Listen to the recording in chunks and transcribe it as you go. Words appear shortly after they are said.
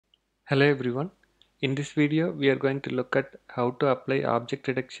Hello everyone. In this video we are going to look at how to apply object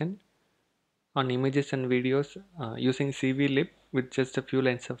detection on images and videos using cvlib with just a few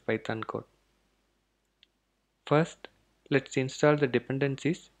lines of Python code. First, let's install the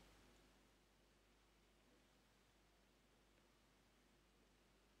dependencies.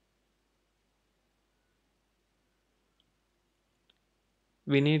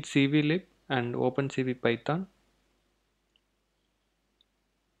 We need cvlib and OpenCV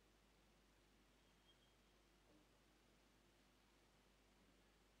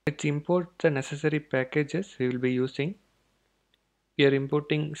Let's import the necessary packages we will be using. We are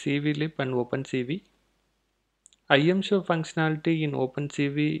importing cvlib and OpenCV. IMShow functionality in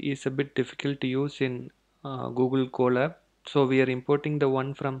OpenCV is a bit difficult to use in Google Colab, so we are importing the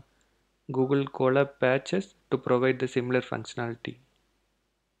one from Google Colab patches to provide the similar functionality.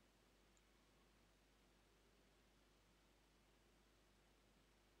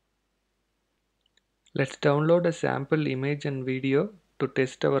 Let's download a sample image and video to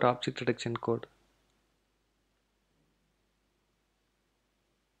test our object detection code.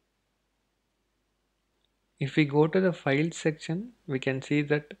 If we go to the Files section, we can see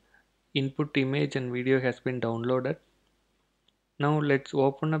that input image and video has been downloaded. Now let's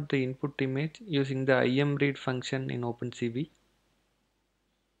open up the input image using the imread function in OpenCV.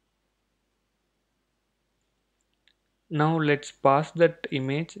 Now let's pass that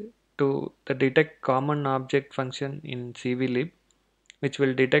image to the detect common object function in cvlib, which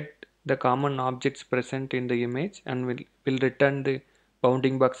will detect the common objects present in the image and will return the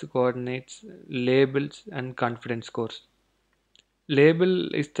bounding box coordinates, labels and confidence scores.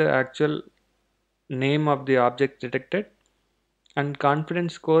 Label is the actual name of the object detected, and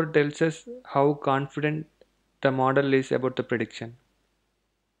confidence score tells us how confident the model is about the prediction.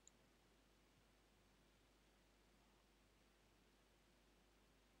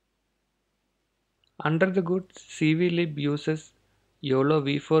 Under the goods, cvlib uses YOLO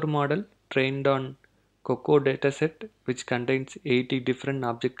v4 model trained on COCO dataset, which contains 80 different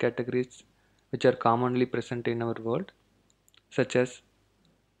object categories which are commonly present in our world, such as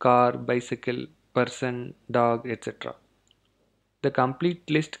car, bicycle, person, dog, etc. The complete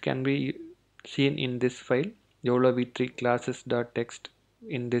list can be seen in this file YOLO v3 classes.txt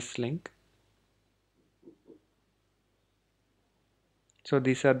in this link. So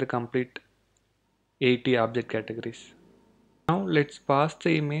these are the complete 80 object categories. Now let's pass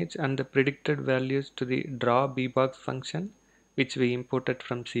the image and the predicted values to the draw bbox function, which we imported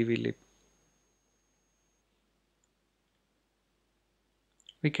from cvlib.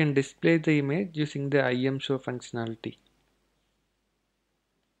 We can display the image using the imshow functionality.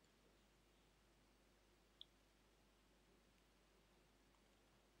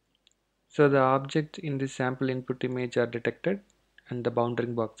 So the objects in the sample input image are detected and the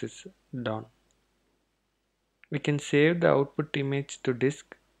bounding box is drawn. We can save the output image to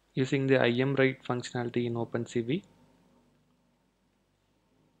disk using the imwrite functionality in OpenCV.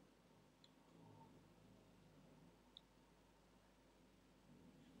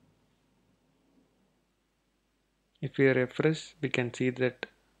 If we refresh, we can see that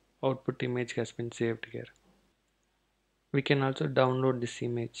output image has been saved here. We can also download this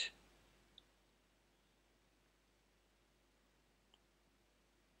image.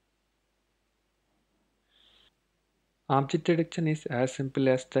 Object detection is as simple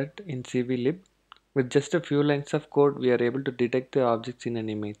as that in cvlib. With just a few lines of code, we are able to detect the objects in an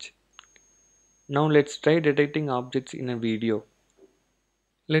image. Now let's try detecting objects in a video.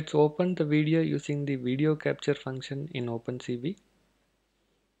 Let's open the video using the video capture function in OpenCV.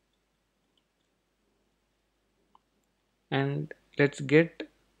 And let's get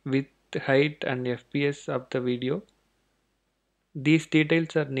width, height and FPS of the video. These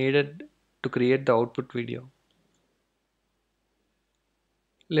details are needed to create the output video.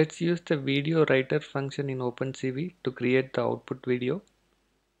 Let's use the video writer function in OpenCV to create the output video.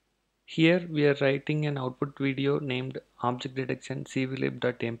 Here we are writing an output video named object detection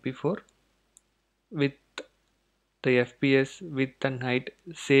cvlib.mp4 with the FPS, width and height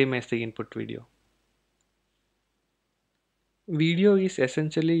same as the input video. Video is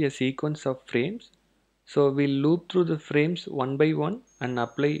essentially a sequence of frames, so we'll loop through the frames one by one and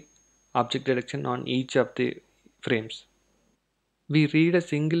apply object detection on each of the frames. We read a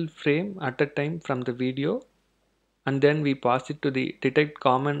single frame at a time from the video and then we pass it to the detect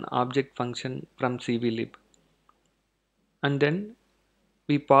common object function from cvlib. And then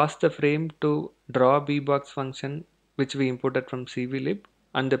we pass the frame to draw bbox function, which we imported from cvlib,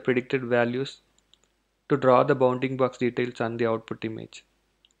 and the predicted values to draw the bounding box details on the output image.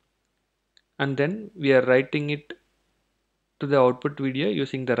 And then we are writing it to the output video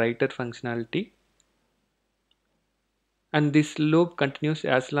using the writer functionality, and this loop continues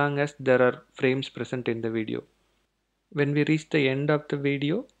as long as there are frames present in the video. When we reach the end of the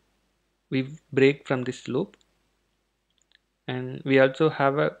video, we break from this loop, and we also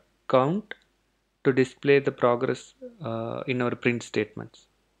have a count to display the progress in our print statements.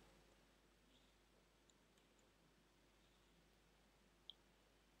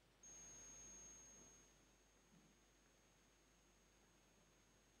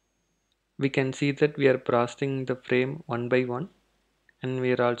 We can see that we are processing the frame one by one, and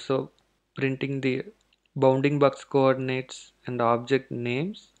we are also printing the bounding box coordinates and object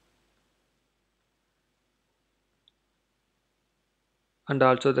names, and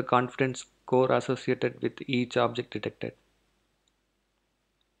also the confidence score associated with each object detected.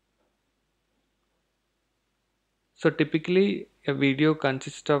 So typically a video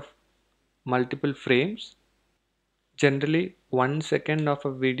consists of multiple frames. Generally 1 second of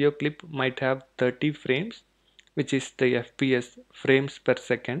a video clip might have 30 frames, which is the FPS, frames per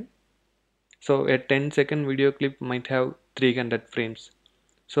second. So a 10-second video clip might have 300 frames.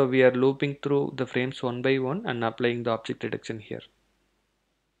 So we are looping through the frames one by one and applying the object detection here.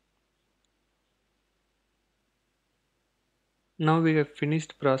 Now we have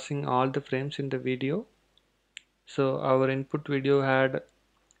finished processing all the frames in the video. So our input video had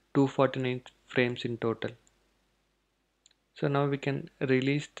 249 frames in total. So now we can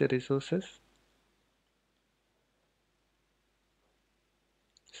release the resources.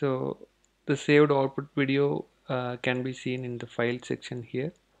 So the saved output video can be seen in the file section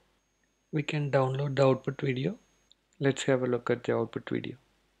here. We can download the output video. Let's have a look at the output video.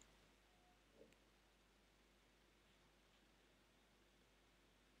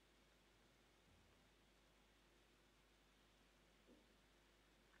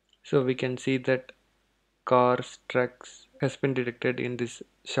 So we can see that cars, trucks has been detected in this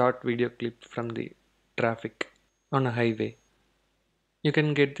short video clip from the traffic on a highway. You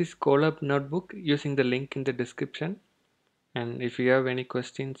can get this Colab notebook using the link in the description, and if you have any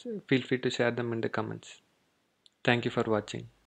questions, feel free to share them in the comments. Thank you for watching.